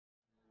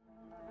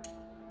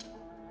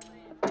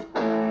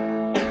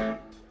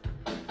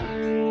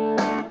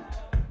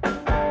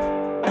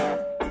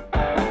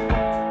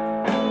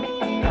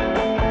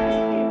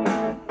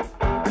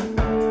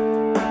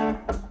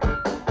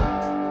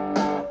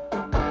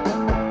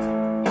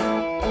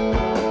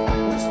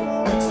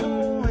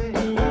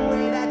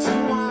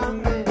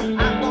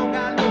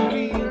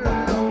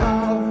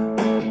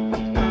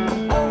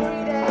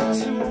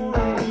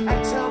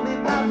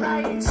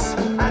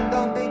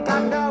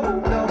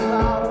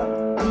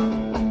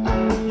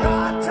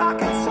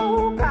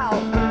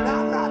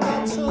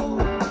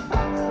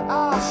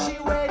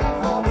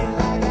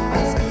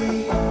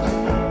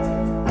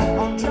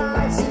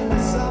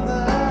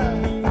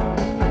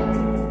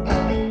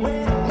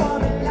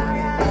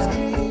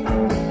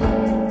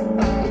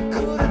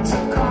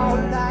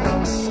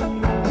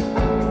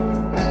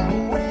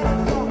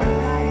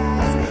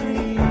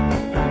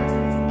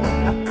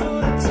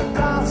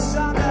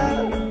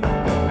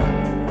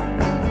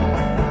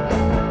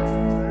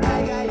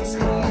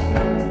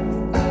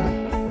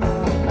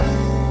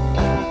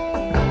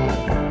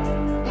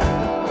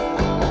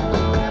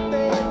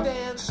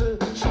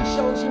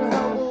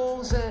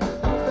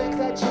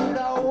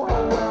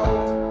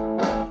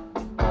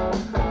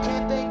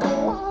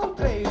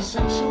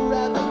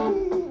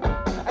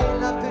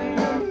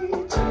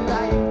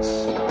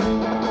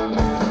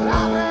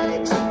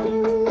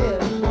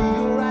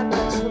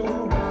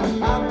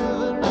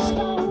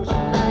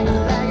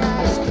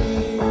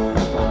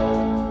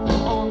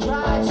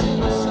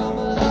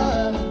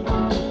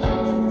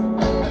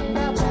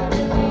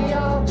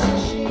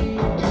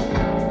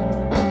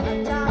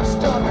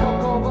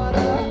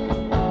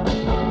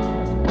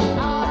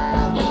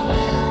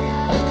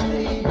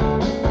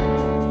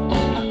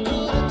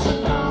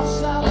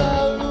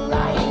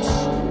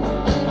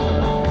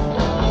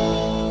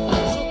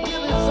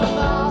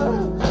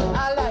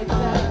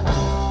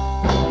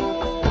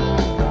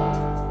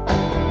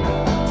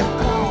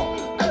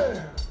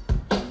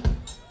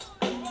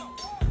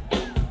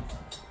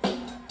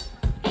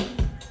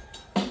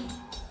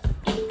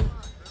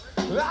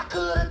I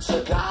couldn't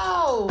to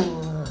go.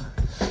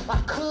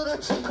 I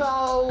couldn't to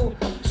go.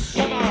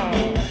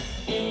 Summer.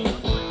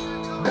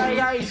 Like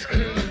ice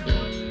cream.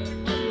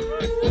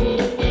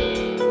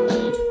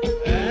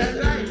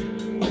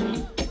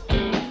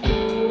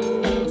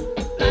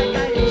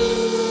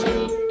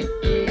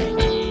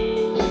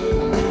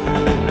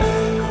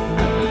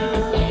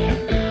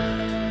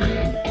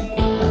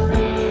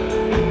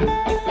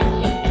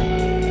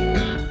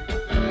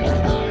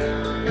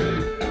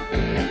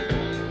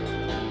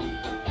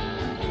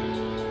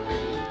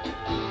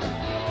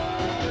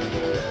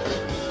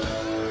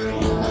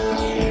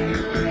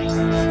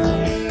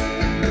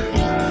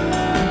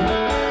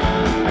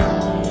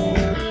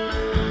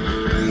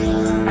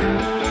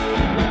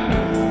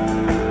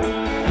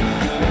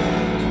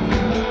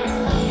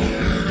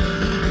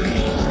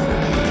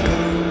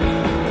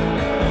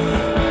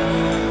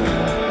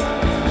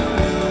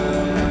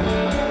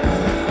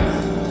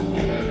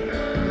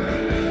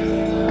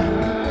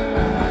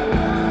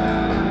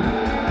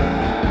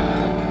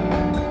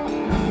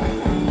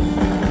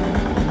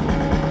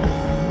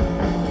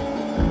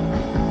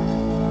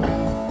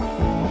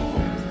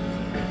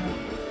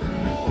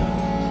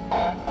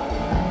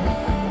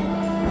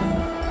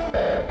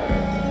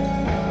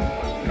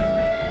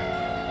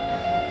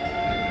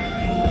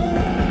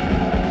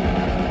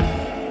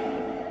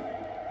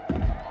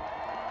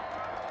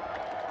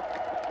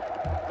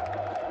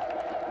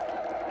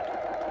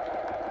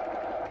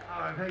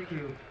 Thank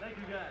you. Thank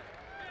you, guys.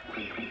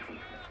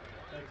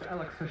 That's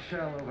Alex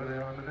Michelle over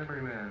there on the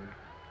memory man.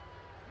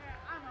 Yeah,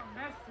 I'm a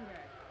mess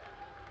today.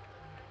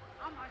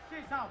 I'm my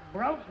shit's all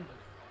broken.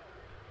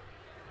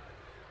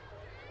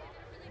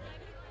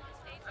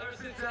 Ever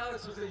since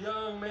Alex was a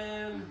young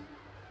man,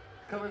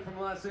 coming from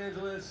Los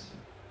Angeles,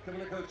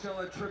 coming to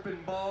Coachella,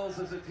 tripping balls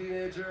as a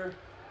teenager,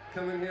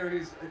 coming here,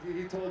 and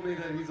he told me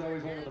that he's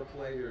always wanted to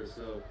play here,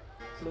 so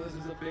this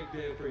is a big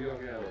day for young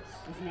Alex.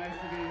 It's nice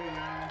to be here,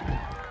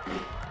 man.